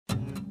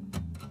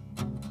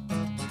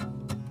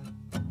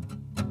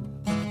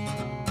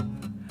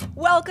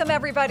Welcome,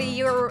 everybody.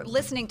 You're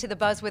listening to The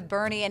Buzz with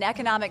Bernie, an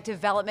economic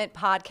development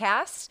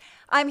podcast.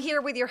 I'm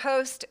here with your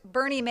host,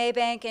 Bernie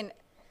Maybank. And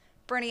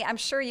Bernie, I'm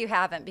sure you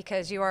haven't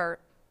because you are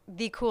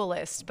the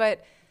coolest,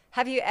 but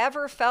have you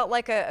ever felt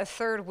like a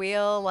third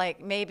wheel, like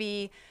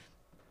maybe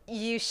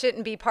you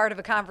shouldn't be part of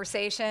a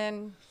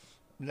conversation?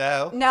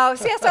 No. No,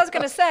 see, that's what I was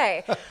going to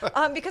say.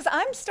 Because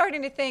I'm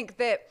starting to think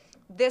that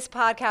this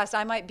podcast,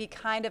 I might be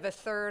kind of a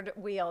third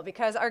wheel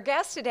because our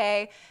guest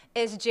today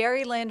is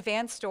JeriLynn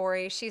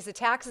VanStory. She's a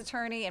tax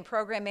attorney and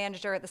program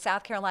manager at the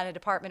South Carolina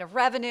Department of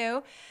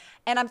Revenue.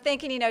 And I'm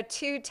thinking,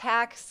 two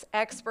tax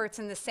experts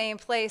in the same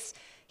place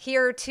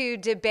here to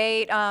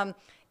debate,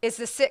 is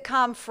the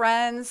sitcom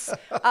Friends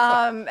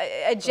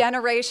a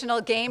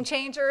generational game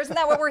changer? Isn't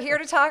that what we're here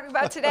to talk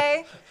about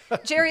today?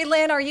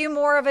 JeriLynn, are you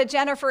more of a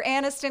Jennifer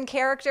Aniston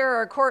character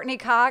or Courtney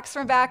Cox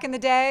from back in the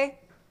day?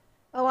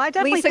 Oh, I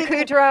definitely Lisa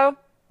Kudrow?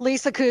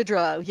 Lisa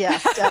Kudrow,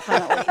 yes,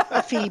 definitely.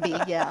 A Phoebe,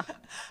 yeah.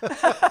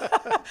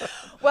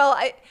 Well,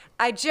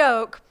 I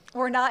joke.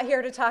 We're not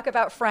here to talk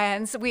about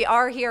Friends. We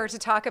are here to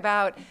talk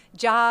about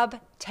job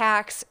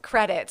tax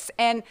credits.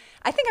 And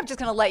I think I'm just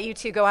going to let you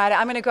two go at it.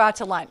 I'm going to go out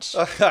to lunch.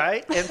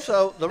 Okay. And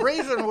so the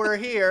reason we're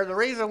here, the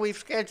reason we've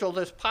scheduled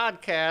this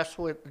podcast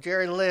with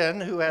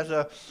JeriLynn, who has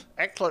an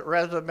excellent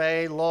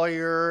resume,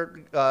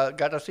 lawyer,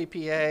 got a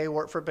CPA,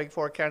 worked for a Big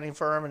Four accounting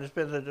firm, and has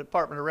been in the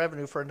Department of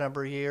Revenue for a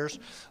number of years.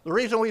 The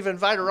reason we've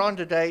invited her on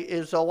today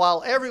is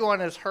while everyone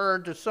has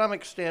heard to some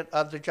extent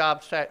of the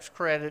jobs tax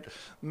credit,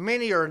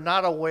 many are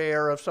not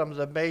aware of some of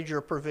the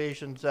major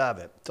provisions of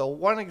it. So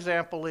one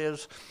example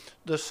is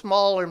the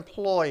small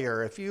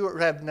employer. If you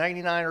have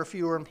 99 or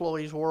fewer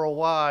employees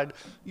worldwide,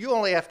 you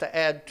only have to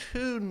add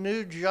 2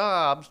 new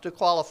jobs to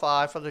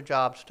qualify for the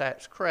jobs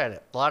tax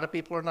credit. A lot of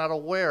people are not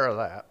aware of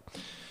that.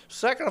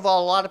 Second of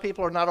all, a lot of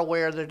people are not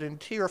aware that in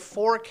Tier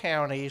 4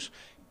 counties,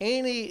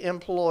 any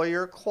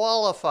employer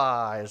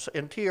qualifies.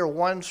 In Tier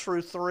 1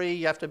 through 3,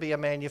 you have to be a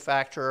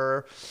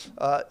manufacturer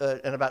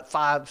and about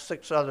 5,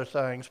 6 other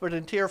things. But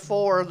in Tier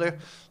 4,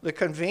 the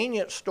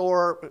convenience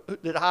store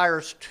that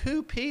hires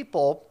 2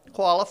 people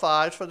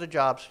qualifies for the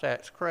jobs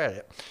tax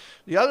credit.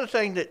 The other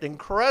thing that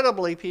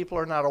incredibly people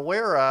are not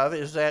aware of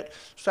is that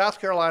South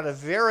Carolina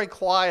very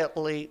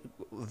quietly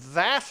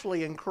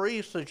vastly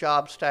increased the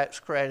jobs tax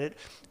credit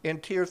in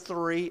Tier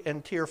 3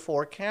 and Tier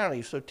 4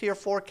 counties. So Tier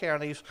 4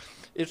 counties,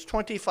 it's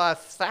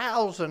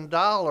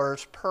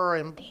 $25,000 per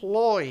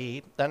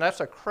employee, and that's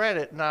a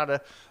credit,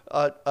 not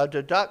a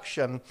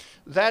deduction.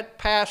 That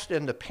passed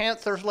in the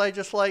Panthers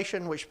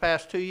legislation, which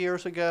passed 2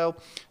 years ago,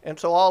 and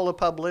so all the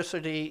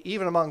publicity,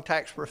 even among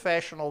tax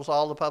professionals,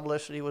 all the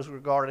publicity was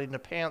regarding the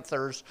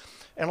Panthers.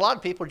 And a lot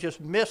of people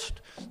just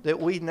missed that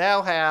we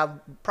now have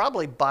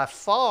probably by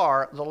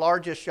far the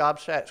largest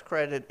jobs tax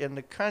credit in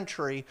the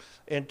country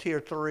in Tier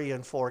 3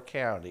 and 4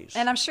 counties.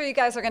 And I'm sure you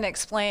guys are going to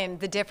explain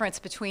the difference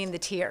between the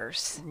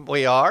tiers.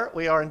 We are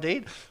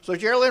indeed. So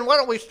JeriLynn, why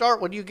don't we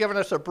start with you giving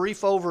us a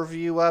brief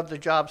overview of the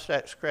Jobs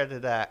Tax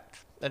Credit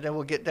Act, and then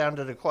we'll get down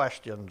to the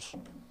questions.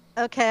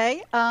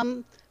 Okay.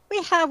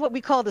 We have what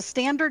we call the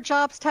standard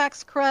jobs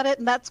tax credit,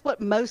 and that's what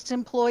most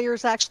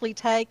employers actually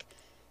take.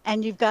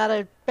 And you've got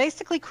to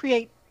basically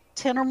create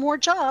 10 or more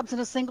jobs in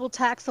a single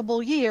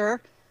taxable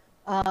year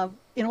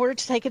in order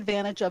to take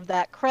advantage of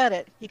that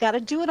credit. You got to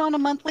do it on a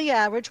monthly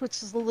average,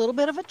 which is a little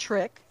bit of a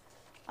trick.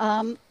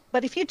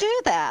 But if you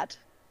do that,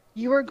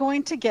 you are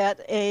going to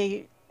get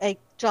a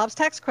jobs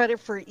tax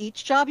credit for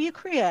each job you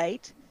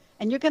create,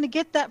 and you're going to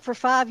get that for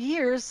 5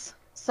 years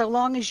so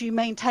long as you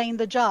maintain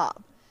the job.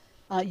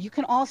 You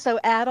can also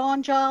add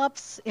on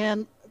jobs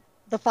in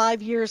the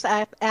 5 years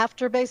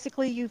after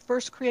basically you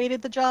first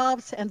created the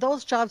jobs, and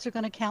those jobs are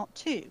going to count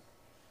too.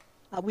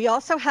 We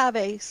also have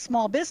a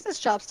small business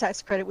jobs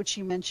tax credit, which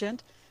you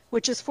mentioned,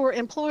 which is for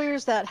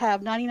employers that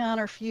have 99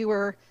 or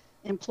fewer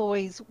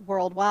employees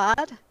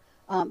worldwide.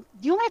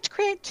 You only have to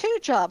create 2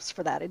 jobs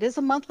for that. It is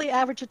a monthly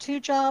average of 2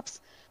 jobs,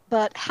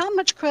 but how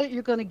much credit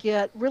you're going to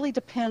get really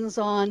depends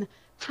on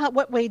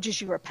what wages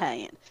you are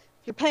paying.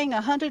 If you're paying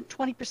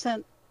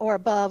 120% or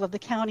above of the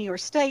county or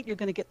state, you're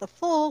going to get the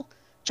full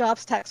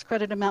jobs tax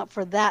credit amount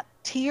for that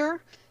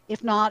tier.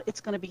 If not, it's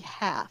going to be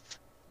half.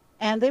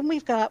 And then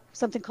we've got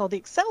something called the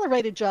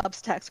accelerated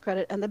jobs tax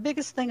credit. And the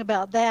biggest thing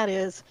about that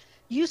is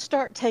you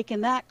start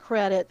taking that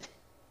credit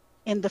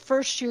in the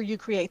first year you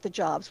create the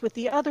jobs. With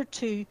the other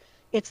 2,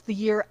 it's the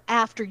year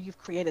after you've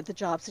created the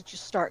jobs that you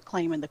start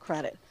claiming the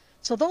credit.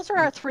 So those are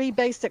our 3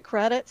 basic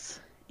credits.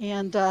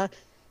 And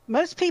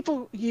most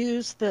people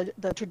use the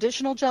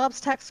traditional jobs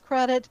tax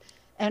credit,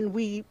 and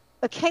we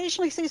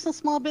occasionally see some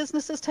small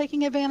businesses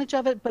taking advantage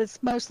of it, but it's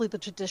mostly the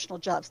traditional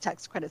jobs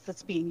tax credits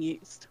that's being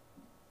used.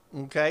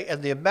 Okay,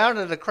 and the amount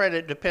of the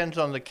credit depends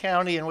on the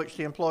county in which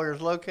the employer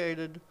is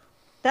located?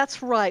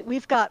 That's right.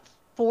 We've got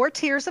 4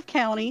 tiers of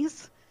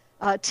counties.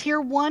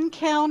 Tier 1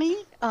 county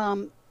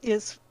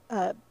is,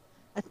 I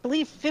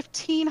believe,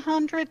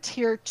 $1,500.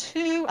 Tier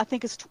 2, I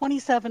think, is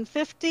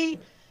 $2,750.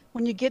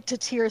 When you get to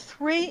Tier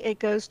 3, it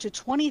goes to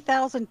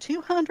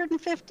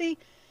 $20,250.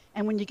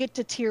 And when you get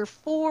to Tier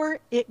 4,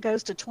 it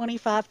goes to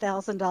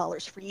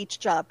 $25,000 for each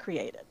job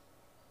created.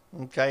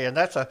 Okay, and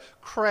that's a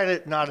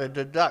credit, not a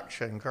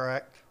deduction,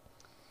 correct?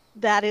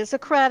 That is a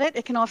credit.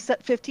 It can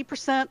offset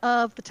 50%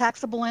 of the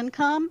taxable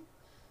income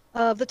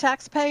of the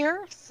taxpayer.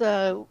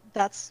 So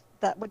that's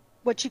that.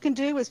 What you can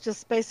do is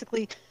just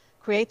basically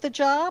create the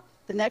job.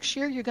 The next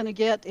year you're going to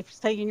get, if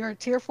say you're a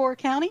Tier 4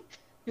 county,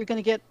 you're going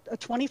to get a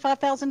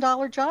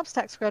 $25,000 jobs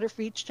tax credit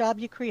for each job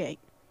you create.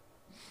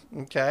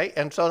 Okay,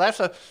 and so that's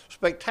a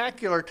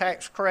spectacular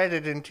tax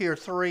credit in Tier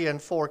 3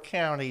 and 4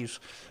 counties.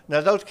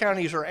 Now, those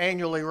counties are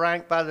annually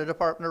ranked by the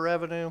Department of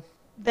Revenue?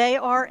 They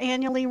are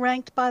annually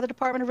ranked by the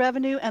Department of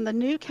Revenue, and the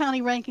new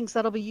county rankings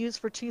that'll be used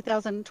for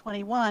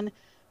 2021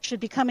 should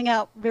be coming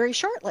out very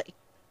shortly.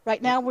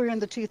 Right now, we're in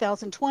the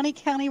 2020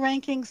 county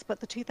rankings, but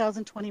the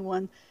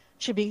 2021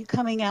 should be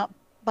coming out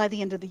by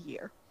the end of the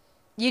year.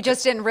 You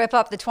just didn't rip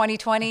up the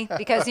 2020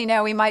 because, you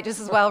know, we might just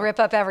as well rip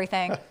up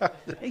everything.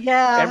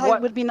 Yeah,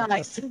 it would be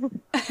nice.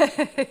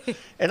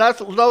 And I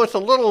know it's a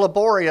little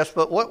laborious,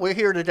 but what we're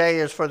here today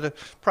is for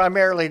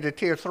primarily the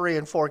Tier 3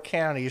 and 4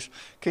 counties.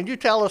 Can you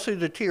tell us who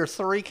the Tier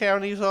 3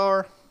 counties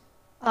are?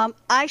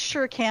 I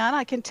sure can.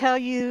 I can tell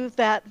you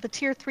that the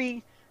Tier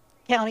 3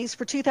 counties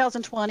for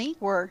 2020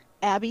 were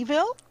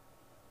Abbeville,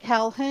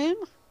 Calhoun,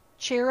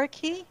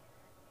 Cherokee,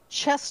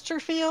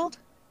 Chesterfield,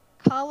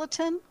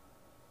 Colleton,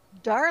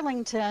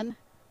 Darlington,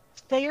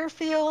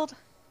 Fairfield,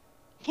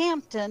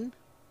 Hampton,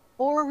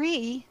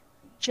 Horry,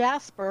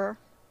 Jasper,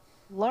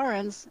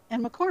 Lawrence,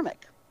 and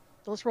McCormick.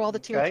 Those were all the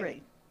Tier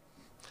 3.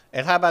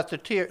 And how about the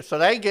tier? So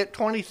they get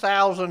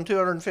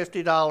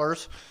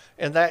 $20,250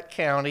 in that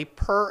county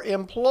per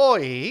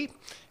employee.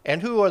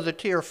 And who are the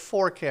Tier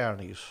 4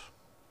 counties?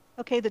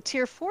 Okay, the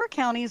Tier 4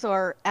 counties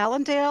are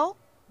Allendale,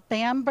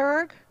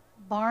 Bamberg,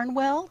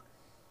 Barnwell,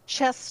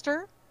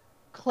 Chester,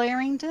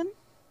 Clarendon,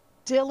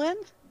 Dillon,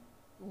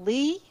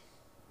 Lee,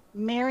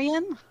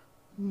 Marion,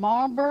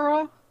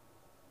 Marlborough,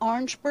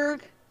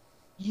 Orangeburg,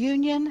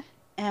 Union,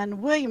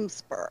 and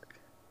Williamsburg.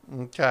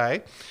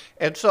 Okay.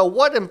 And so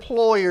what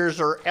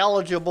employers are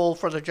eligible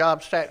for the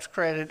jobs tax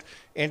credit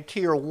in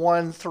Tier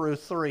 1 through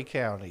 3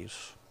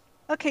 counties?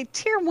 Okay,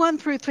 Tier 1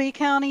 through 3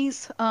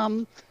 counties,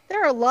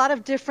 there are a lot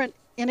of different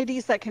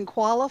entities that can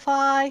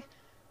qualify.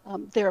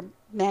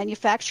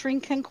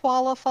 Manufacturing can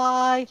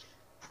qualify,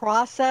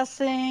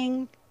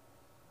 processing,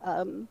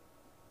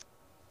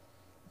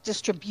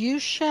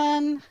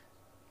 distribution,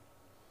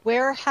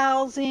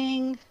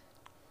 warehousing,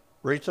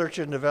 research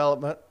and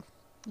development,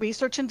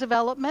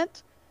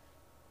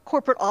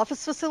 corporate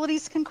office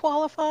facilities can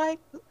qualify.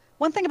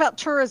 One thing about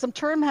tourism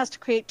has to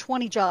create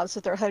 20 jobs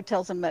with their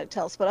hotels and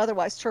motels, but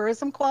otherwise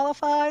tourism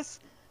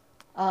qualifies.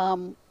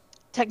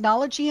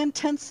 Technology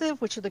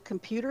intensive, which are the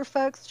computer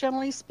folks,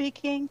 generally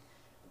speaking.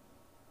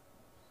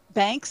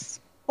 Banks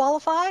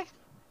qualify.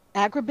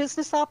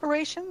 Agribusiness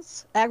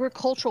operations,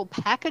 agricultural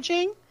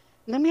packaging.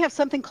 And then we have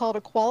something called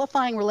a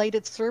qualifying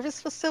related service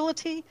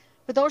facility.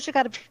 But those you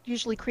got to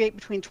usually create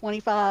between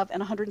 25 and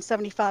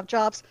 175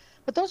 jobs.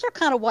 But those are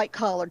kind of white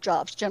collar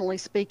jobs, generally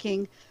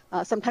speaking.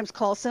 Sometimes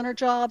call center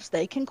jobs.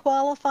 They can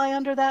qualify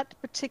under that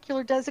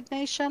particular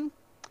designation.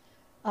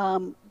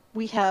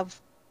 We have,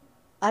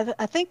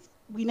 I think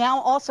we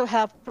now also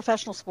have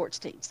professional sports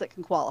teams that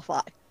can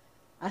qualify.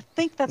 I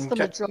think that's the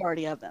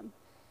majority of them.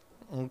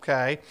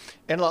 Okay.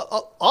 And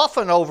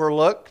often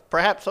overlooked,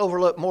 perhaps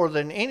overlooked more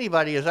than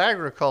anybody, is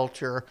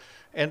agriculture.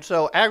 And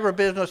so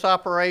agribusiness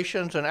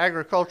operations and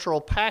agricultural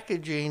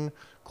packaging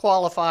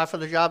qualify for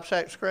the jobs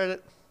tax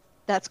credit?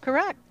 That's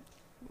correct.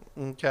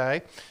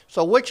 Okay.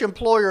 So which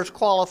employers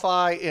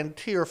qualify in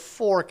Tier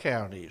 4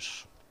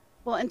 counties?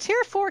 Well, in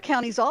Tier 4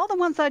 counties, all the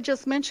ones I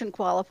just mentioned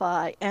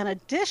qualify. And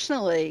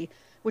additionally,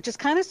 which is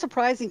kind of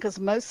surprising because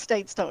most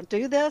states don't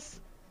do this,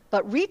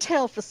 but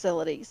retail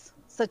facilities,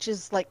 such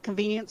as like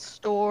convenience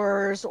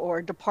stores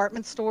or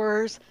department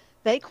stores,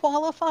 they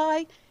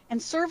qualify.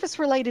 And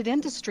service-related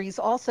industries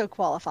also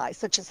qualify,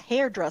 such as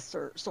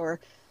hairdressers or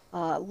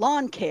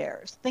lawn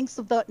cares, things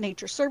of that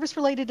nature.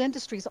 Service-related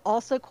industries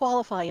also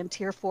qualify in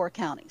Tier 4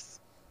 counties.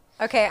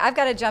 Okay, I've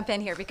got to jump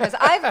in here because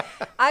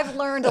I've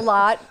learned a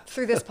lot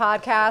through this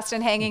podcast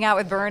and hanging out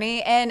with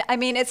Bernie. And I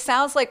mean, it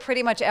sounds like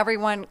pretty much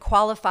everyone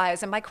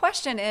qualifies. And my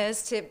question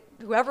is to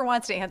whoever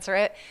wants to answer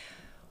it,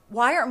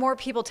 why aren't more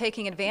people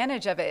taking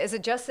advantage of it? Is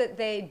it just that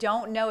they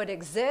don't know it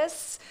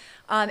exists?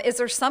 Is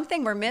there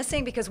something we're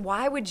missing? Because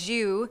why would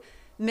you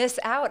miss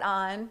out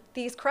on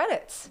these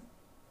credits?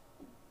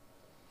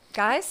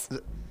 Guys?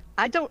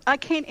 I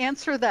can't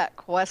answer that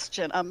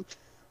question.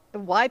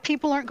 Why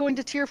people aren't going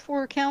to Tier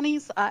 4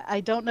 counties, I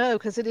don't know,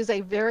 because it is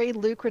a very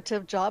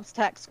lucrative jobs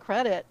tax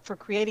credit for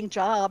creating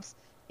jobs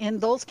in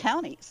those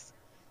counties.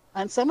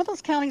 And some of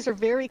those counties are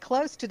very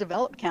close to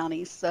developed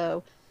counties,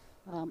 so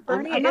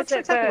Bernie, I'm not sure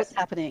exactly what's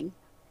happening.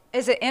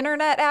 Is it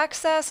internet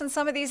access in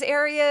some of these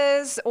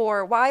areas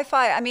or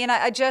Wi-Fi? I mean,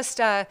 I just,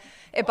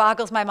 it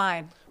boggles my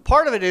mind.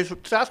 Part of it is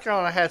South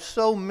Carolina has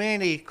so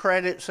many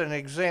credits and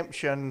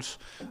exemptions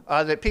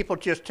that people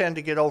just tend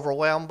to get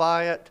overwhelmed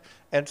by it.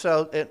 And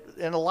so,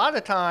 and a lot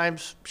of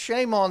times,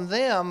 shame on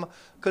them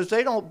because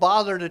they don't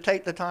bother to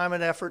take the time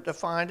and effort to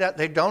find out.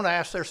 They don't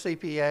ask their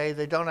CPA,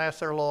 they don't ask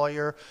their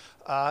lawyer,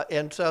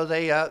 and so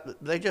they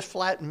just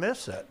flat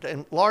miss it.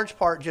 In large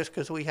part, just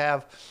because we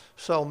have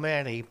so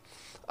many.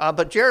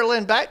 But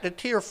JeriLynn, back to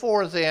Tier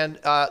 4 then,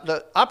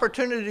 the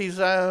opportunity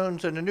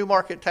zones and the new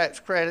market tax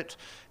credits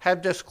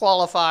have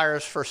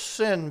disqualifiers for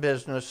sin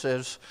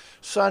businesses,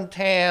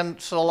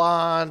 suntan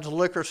salons,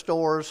 liquor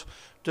stores.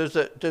 Does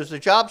the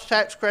jobs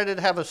tax credit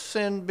have a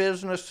sin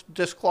business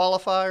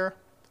disqualifier?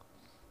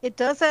 It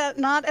does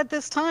not at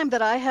this time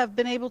that I have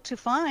been able to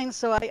find,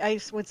 so I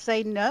would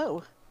say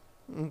no.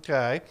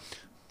 Okay.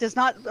 Does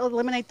not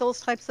eliminate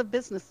those types of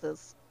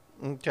businesses.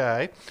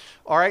 Okay.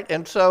 All right.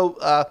 And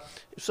so,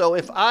 so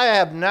if I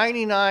have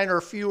 99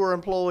 or fewer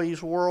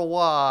employees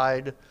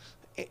worldwide,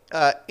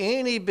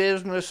 any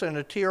business in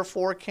a Tier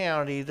 4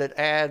 county that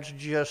adds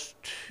just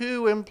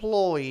 2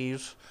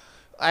 employees,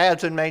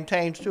 adds and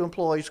maintains 2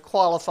 employees,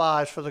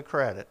 qualifies for the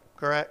credit,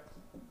 correct?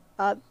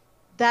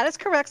 That is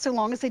correct, so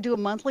long as they do a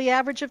monthly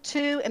average of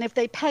 2, and if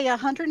they pay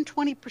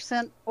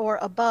 120% or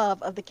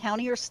above of the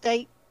county or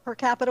state per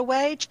capita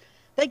wage,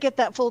 they get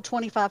that full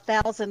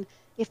 $25,000.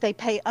 If they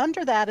pay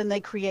under that and they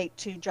create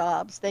 2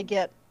 jobs, they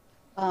get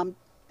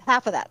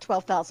half of that,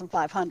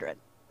 $12,500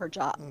 per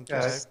job.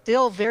 Okay.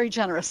 Still very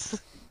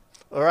generous.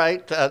 All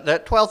right,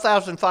 that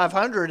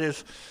 $12,500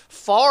 is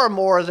far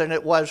more than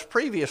it was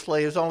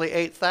previously. It's only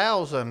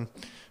 $8,000.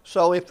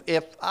 So if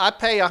I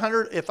pay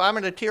if I'm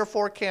in a Tier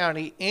 4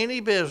 county, any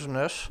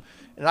business,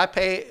 and I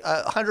pay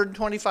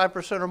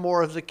 125% or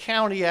more of the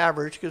county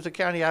average, because the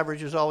county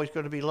average is always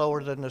going to be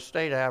lower than the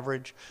state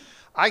average,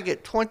 I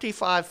get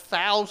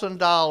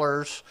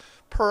 $25,000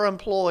 per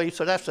employee.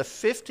 So that's a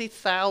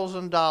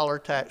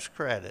 $50,000 tax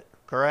credit,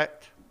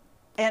 correct?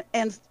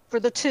 And for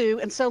the 2,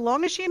 and so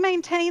long as you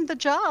maintain the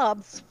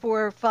jobs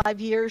for 5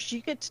 years,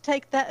 you get to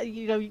take that,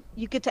 you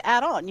get to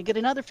add on. You get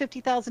another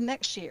 $50,000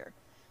 next year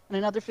and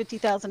another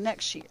 $50,000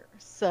 next year.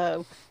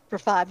 So for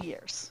 5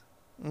 years.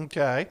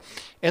 Okay.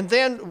 And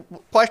then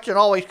question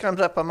always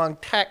comes up among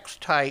tax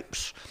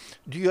types.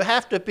 Do you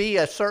have to be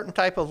a certain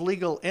type of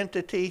legal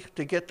entity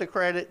to get the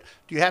credit?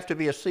 Do you have to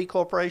be a C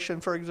corporation,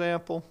 for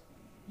example?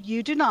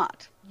 You do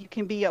not. You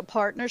can be a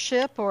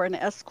partnership or an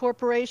S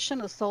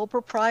corporation, a sole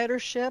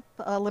proprietorship,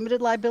 a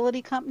limited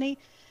liability company,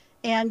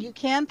 and you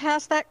can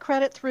pass that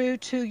credit through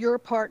to your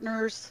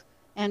partners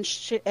and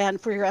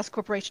for your S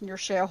corporation, your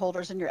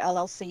shareholders, and your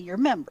LLC, your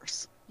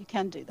members. You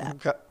can do that.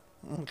 Okay.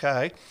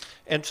 Okay.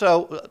 And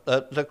so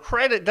the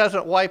credit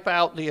doesn't wipe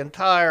out the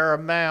entire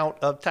amount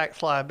of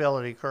tax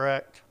liability,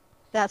 correct?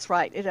 That's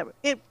right.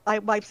 It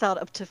wipes out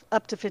up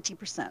to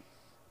 50%.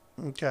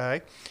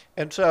 Okay.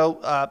 And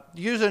so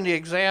using the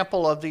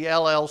example of the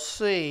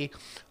LLC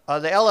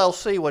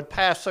would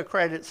pass the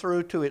credit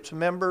through to its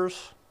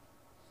members?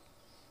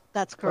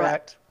 That's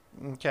correct.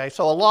 Okay.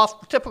 So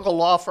typical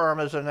law firm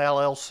is an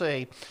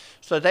LLC.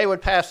 So they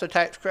would pass the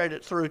tax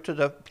credit through to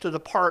the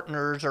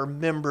partners or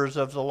members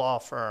of the law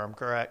firm,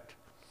 correct?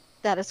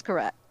 That is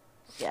correct.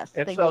 Yes,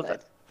 and they so would.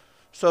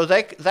 So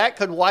that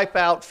could wipe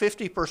out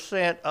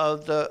 50%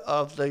 of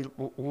the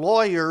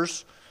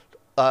lawyer's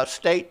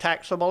state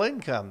taxable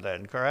income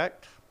then,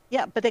 correct?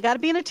 Yeah, but they got to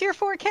be in a Tier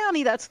 4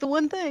 county. That's the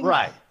one thing.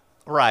 Right,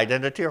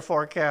 in a Tier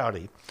 4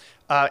 county.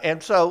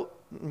 And so,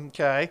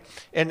 okay,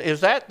 and is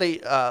that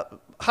the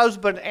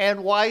husband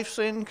and wife's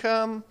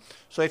income?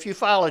 So if you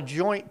file a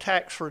joint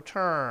tax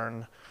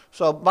return,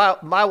 so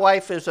my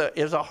wife is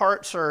a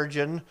heart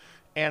surgeon,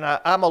 and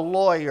I'm a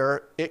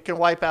lawyer, it can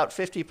wipe out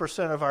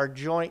 50% of our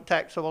joint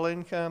taxable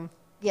income?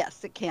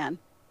 Yes, it can.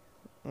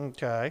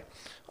 Okay.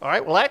 All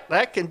right. Well,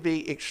 that can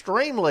be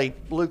extremely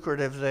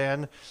lucrative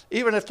then.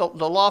 Even if the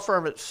law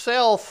firm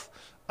itself,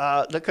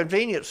 the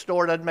convenience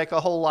store doesn't make a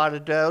whole lot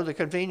of dough. The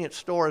convenience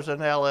store is an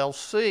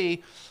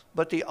LLC,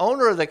 but the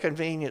owner of the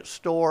convenience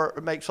store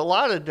makes a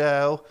lot of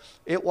dough.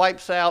 It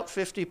wipes out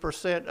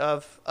 50%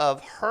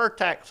 of her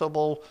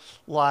taxable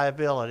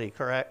liability,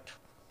 correct?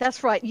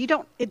 That's right.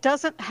 It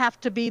doesn't have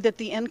to be that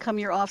the income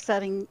you're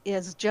offsetting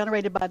is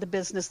generated by the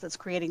business that's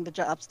creating the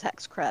jobs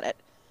tax credit.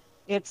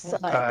 It's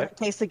a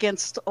case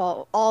against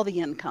all the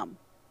income.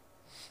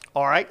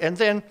 All right. And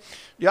then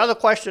the other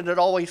question that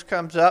always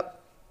comes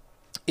up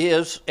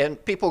is,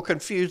 and people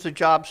confuse the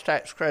jobs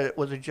tax credit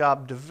with the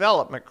job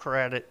development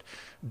credit.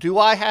 Do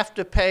I have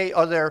to pay,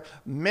 are there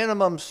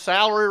minimum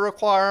salary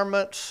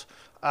requirements?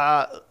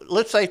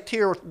 Let's say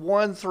Tier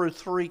 1 through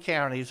 3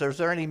 counties. Is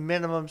there any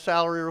minimum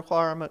salary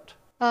requirement?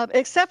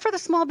 Except for the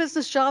small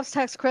business jobs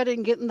tax credit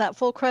and getting that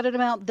full credit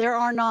amount, there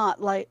are not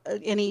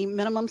any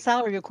minimum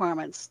salary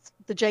requirements.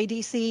 The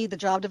JDC, the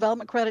job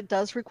development credit,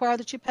 does require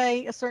that you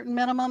pay a certain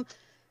minimum.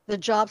 The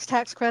jobs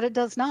tax credit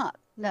does not.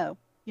 No,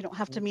 you don't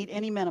have to meet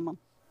any minimum.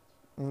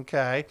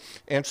 Okay.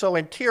 And so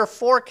in Tier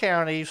 4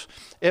 counties,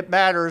 it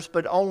matters,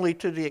 but only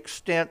to the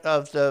extent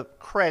of the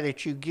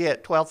credit you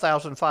get,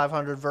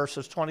 $12,500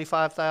 versus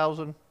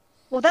 $25,000?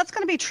 Well, that's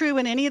going to be true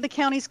in any of the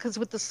counties, because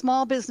with the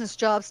small business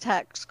jobs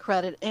tax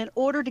credit, in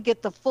order to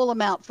get the full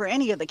amount for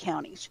any of the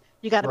counties,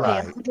 you got to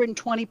pay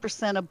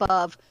 120%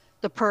 above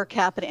the per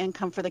capita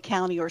income for the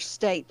county or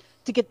state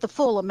to get the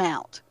full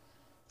amount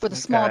for the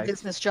small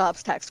business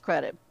jobs tax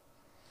credit.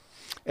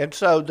 And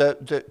so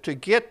to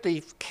get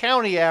the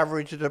county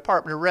average, the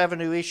Department of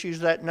Revenue issues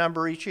that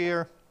number each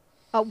year?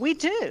 We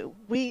do.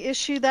 We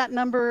issue that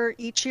number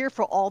each year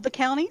for all the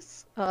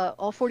counties,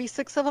 all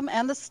 46 of them,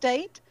 and the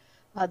state.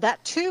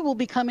 That too will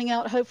be coming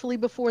out hopefully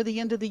before the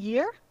end of the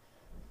year.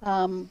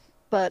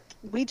 But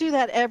we do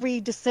that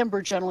every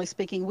December, generally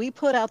speaking. We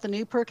put out the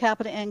new per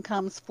capita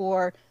incomes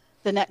for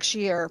the next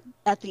year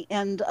at the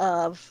end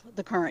of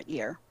the current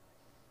year.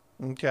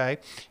 Okay.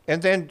 And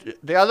then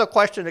the other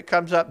question that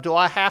comes up, do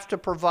I have to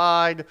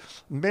provide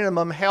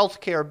minimum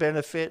health care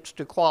benefits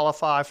to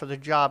qualify for the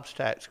jobs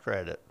tax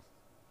credit?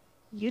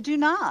 You do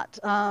not.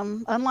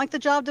 Unlike the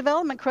job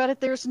development credit,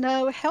 there's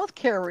no health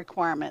care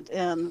requirement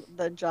in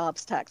the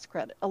jobs tax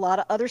credit. A lot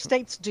of other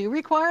states do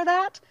require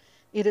that.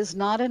 It is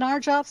not in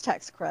our jobs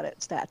tax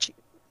credit statute.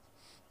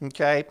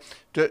 Okay.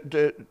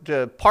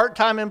 Do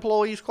part-time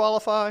employees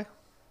qualify?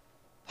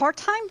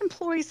 Part-time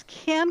employees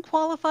can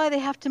qualify. They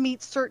have to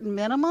meet certain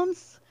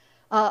minimums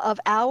of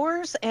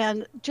hours,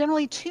 and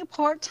generally 2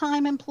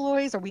 part-time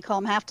employees, or we call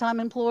them half-time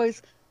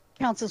employees,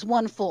 counts as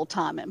 1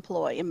 full-time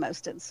employee in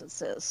most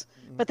instances.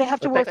 But they have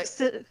to work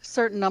a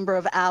certain number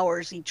of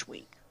hours each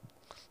week.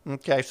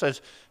 Okay, so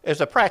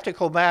as a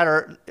practical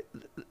matter,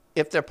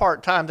 if they're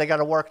part-time, they got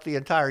to work the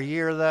entire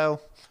year, though?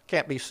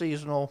 Can't be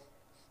seasonal?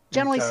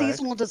 Generally,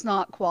 seasonal does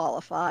not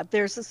qualify.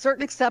 There's a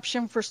certain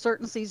exception for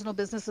certain seasonal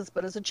businesses,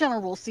 but as a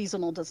general rule,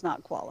 seasonal does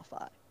not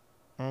qualify.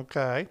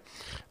 Okay.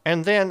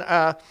 And then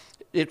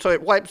so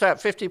it wipes out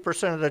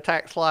 50% of the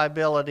tax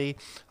liability.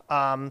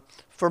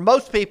 For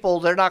most people,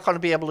 they're not going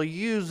to be able to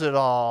use it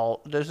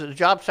all. Does the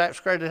jobs tax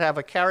credit have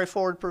a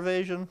carry-forward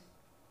provision?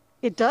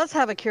 It does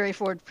have a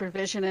carry-forward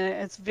provision, and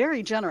it's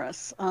very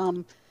generous,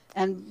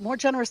 and more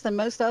generous than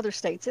most other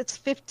states. It's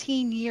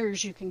 15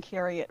 years you can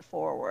carry it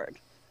forward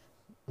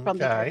from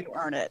the day you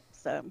earn it.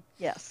 So,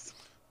 yes.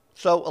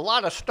 So a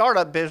lot of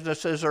startup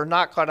businesses are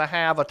not going to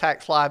have a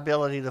tax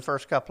liability the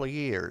first couple of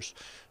years.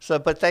 So,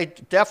 but they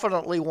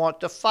definitely want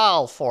to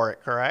file for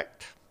it,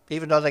 correct?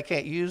 Even though they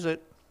can't use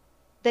it?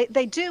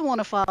 They do want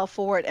to file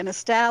for it and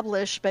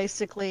establish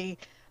basically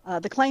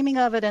the claiming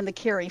of it and the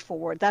carry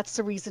forward. That's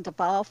the reason to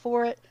file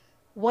for it.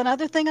 One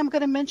other thing I'm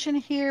going to mention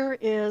here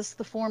is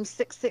the Form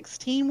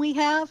 616 we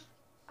have.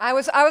 I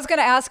was going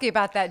to ask you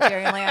about that,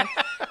 JeriLynn,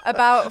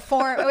 about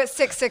Form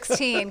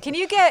 616. Can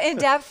you get in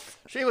depth?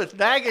 She was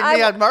nagging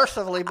me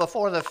unmercifully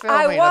before the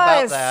filming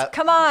about that.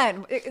 Come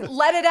on,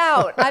 let it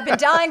out. I've been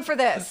dying for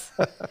this.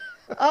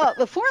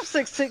 The Form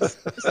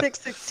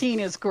 616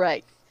 is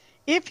great.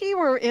 If you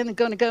were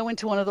going to go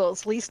into one of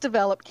those least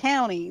developed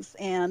counties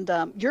and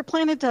you're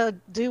planning to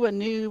do a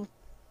new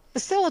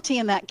facility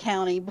in that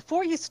county,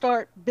 before you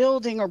start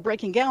building or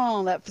breaking ground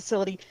on that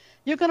facility,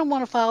 you're going to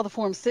want to file the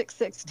Form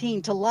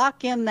 616 to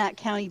lock in that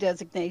county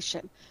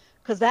designation,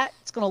 because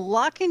that's going to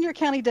lock in your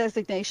county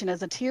designation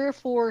as a Tier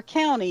 4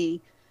 county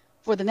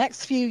for the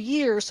next few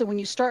years. So when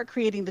you start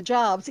creating the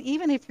jobs,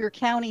 even if your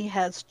county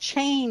has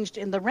changed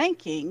in the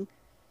ranking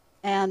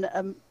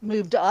and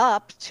moved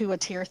up to a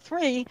Tier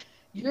 3,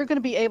 you're going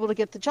to be able to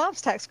get the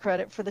jobs tax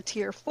credit for the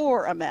Tier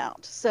 4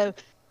 amount. So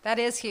that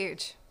is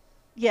huge.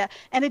 Yeah,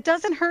 and it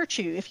doesn't hurt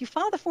you. If you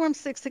file the Form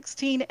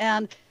 616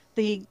 and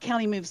the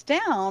county moves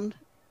down,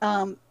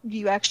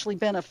 you actually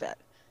benefit.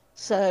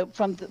 So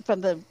from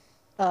the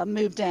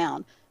move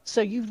down.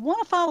 So you want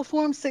to file a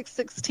Form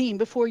 616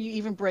 before you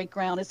even break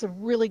ground. It's a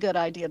really good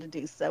idea to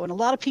do so, and a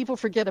lot of people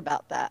forget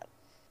about that.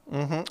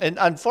 Mm-hmm. And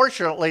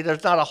unfortunately,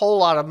 there's not a whole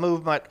lot of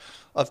movement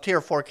of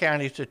Tier 4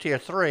 counties to Tier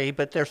 3,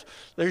 but there's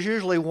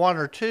usually 1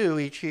 or 2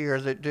 each year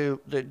that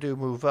do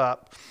move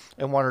up,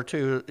 and 1 or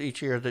 2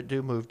 each year that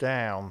do move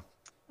down.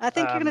 I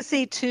think you're going to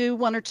see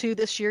 1 or 2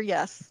 this year,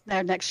 yes.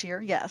 Next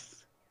year,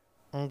 yes.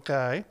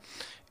 Okay.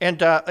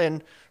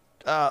 And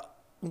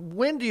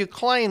when do you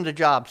claim the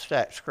jobs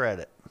tax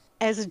credit?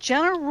 As a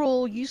general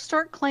rule, you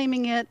start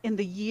claiming it in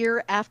the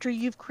year after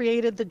you've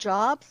created the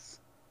jobs.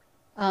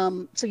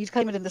 So you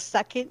claim it in the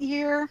second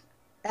year,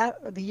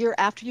 the year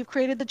after you've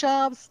created the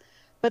jobs.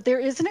 But there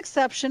is an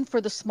exception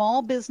for the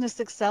small business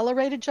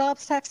accelerated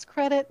jobs tax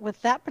credit.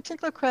 With that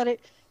particular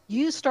credit,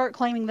 you start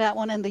claiming that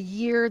one in the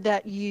year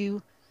that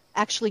you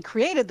actually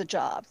created the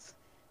jobs.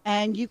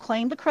 And you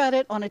claim the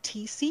credit on a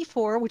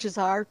TC4, which is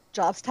our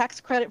jobs tax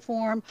credit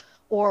form,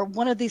 or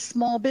one of these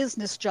small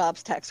business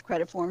jobs tax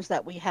credit forms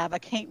that we have. I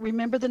can't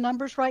remember the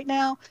numbers right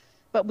now,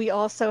 but we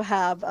also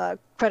have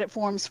credit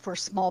forms for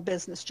small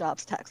business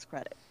jobs tax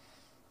credit.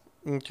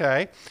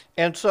 Okay.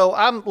 And so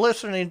I'm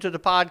listening to the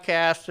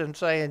podcast and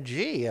saying,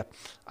 gee,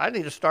 I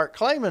need to start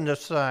claiming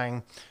this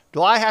thing.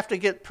 Do I have to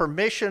get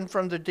permission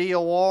from the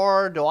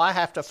DOR? Do I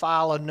have to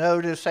file a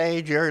notice?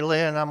 Hey,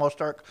 JeriLynn, I'm going to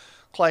start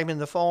claiming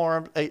the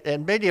form.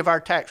 And many of our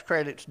tax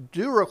credits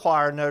do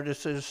require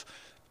notices,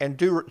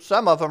 and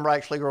some of them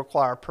actually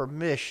require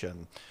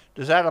permission.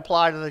 Does that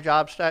apply to the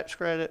jobs tax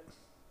credit?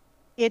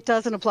 It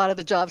doesn't apply to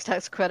the jobs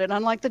tax credit.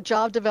 Unlike the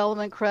job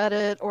development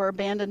credit or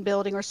abandoned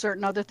building or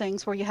certain other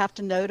things where you have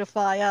to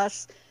notify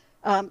us,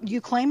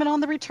 You claim it on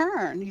the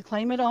return. You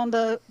claim it on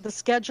the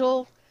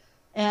schedule,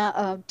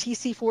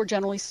 TC4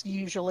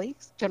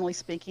 generally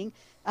speaking,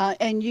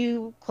 and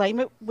you claim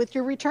it with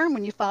your return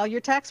when you file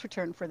your tax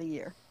return for the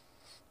year.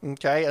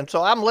 Okay, and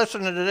so I'm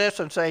listening to this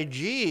and say,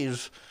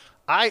 geez,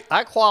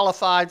 I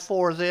qualified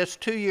for this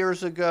 2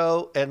 years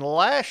ago and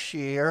last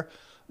year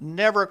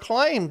never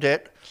claimed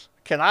it.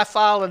 Can I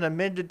file an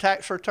amended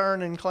tax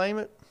return and claim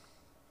it?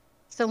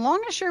 So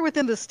long as you're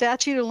within the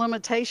statute of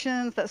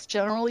limitations, that's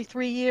generally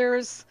 3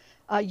 years,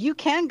 you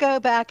can go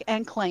back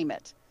and claim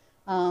it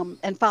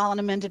and file an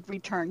amended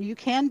return. You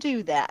can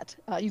do that.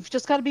 You've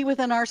just got to be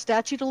within our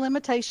statute of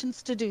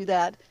limitations to do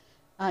that.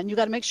 And you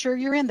got to make sure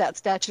you're in that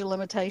statute of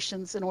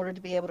limitations in order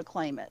to be able to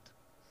claim it.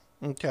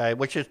 Okay,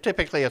 which is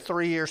typically a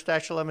 3-year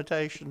statute of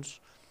limitations?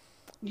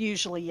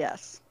 Usually,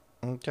 yes.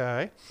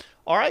 Okay.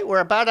 All right, we're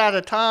about out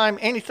of time.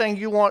 Anything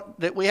you want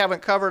that we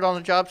haven't covered on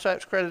the jobs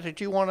tax credit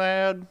that you want to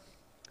add?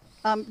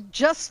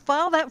 Just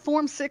file that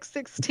Form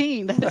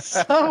 616. That is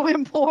so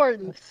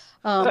important.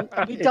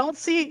 We don't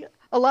see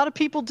a lot of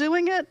people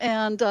doing it,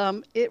 and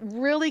it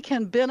really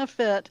can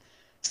benefit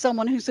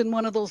someone who's in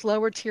one of those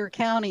lower tier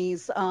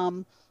counties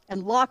and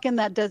lock in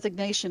that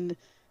designation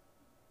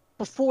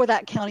before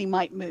that county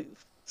might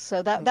move.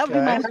 So that would be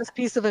my first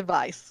piece of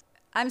advice.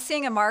 I'm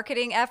seeing a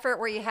marketing effort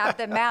where you have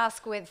the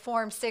mask with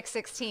Form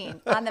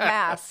 616 on the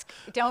mask.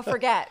 Don't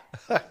forget.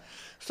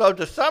 So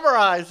to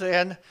summarize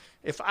then,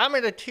 if I'm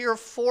in a Tier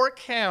 4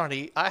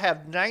 county, I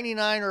have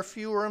 99 or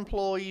fewer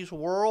employees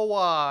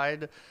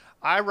worldwide,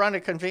 I run a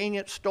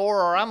convenience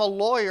store, or I'm a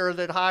lawyer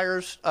that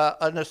hires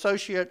an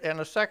associate and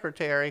a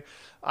secretary,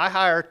 I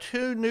hire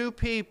 2 new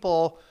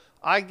people,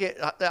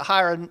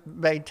 hire and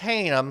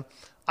maintain them,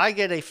 I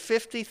get a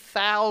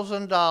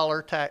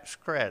 $50,000 tax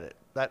credit.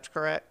 That's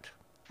correct?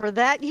 For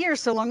that year,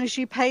 so long as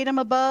you paid them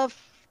above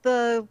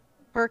the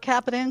per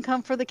capita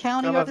income for the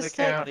county or the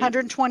state,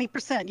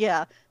 120%,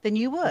 yeah, then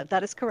you would.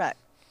 That is correct.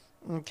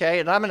 Okay,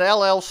 and I'm an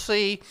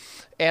LLC,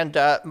 and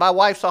my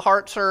wife's a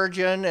heart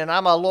surgeon, and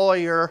I'm a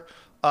lawyer.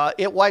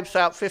 It wipes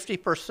out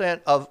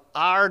 50% of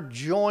our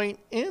joint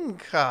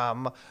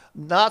income,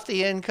 not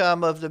the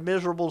income of the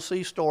miserable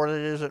C-store that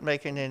isn't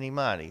making any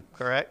money,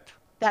 correct?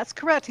 That's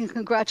correct, and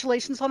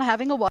congratulations on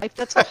having a wife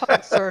that's a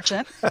heart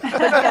surgeon. But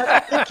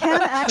it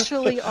can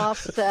actually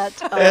offset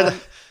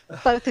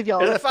both of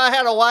y'all. And if I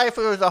had a wife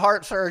who was a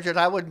heart surgeon,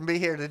 I wouldn't be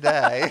here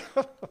today.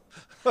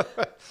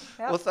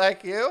 Well,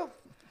 thank you.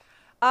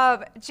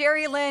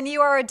 JeriLynn,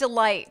 you are a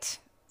delight.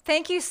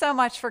 Thank you so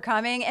much for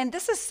coming, and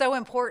this is so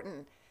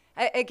important.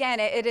 Again,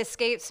 it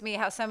escapes me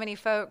how so many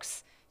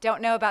folks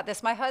don't know about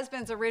this. My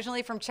husband's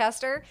originally from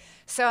Chester,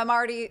 so I'm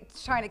already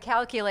trying to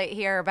calculate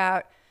here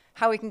about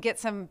how we can get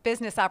some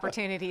business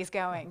opportunities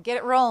going. Get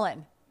it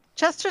rolling.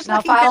 Chester's I'll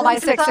looking file very my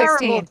desirable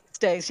 616 these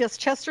days. Yes,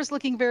 Chester's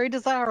looking very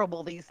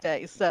desirable these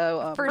days.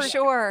 So For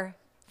sure.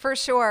 For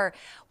sure.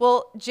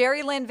 Well,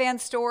 JeriLynn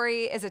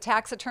VanStory is a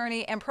tax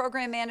attorney and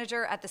program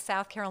manager at the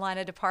South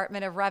Carolina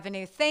Department of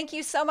Revenue. Thank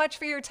you so much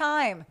for your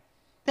time.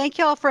 Thank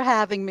y'all for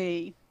having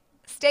me.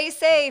 Stay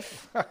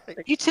safe.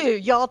 You too.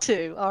 Y'all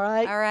too. All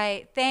right. All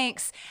right.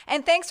 Thanks.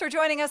 And thanks for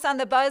joining us on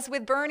The Buzz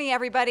with Bernie,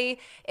 everybody.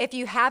 If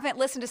you haven't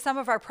listened to some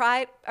of our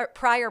prior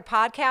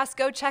podcasts,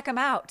 go check them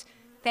out.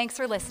 Thanks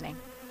for listening.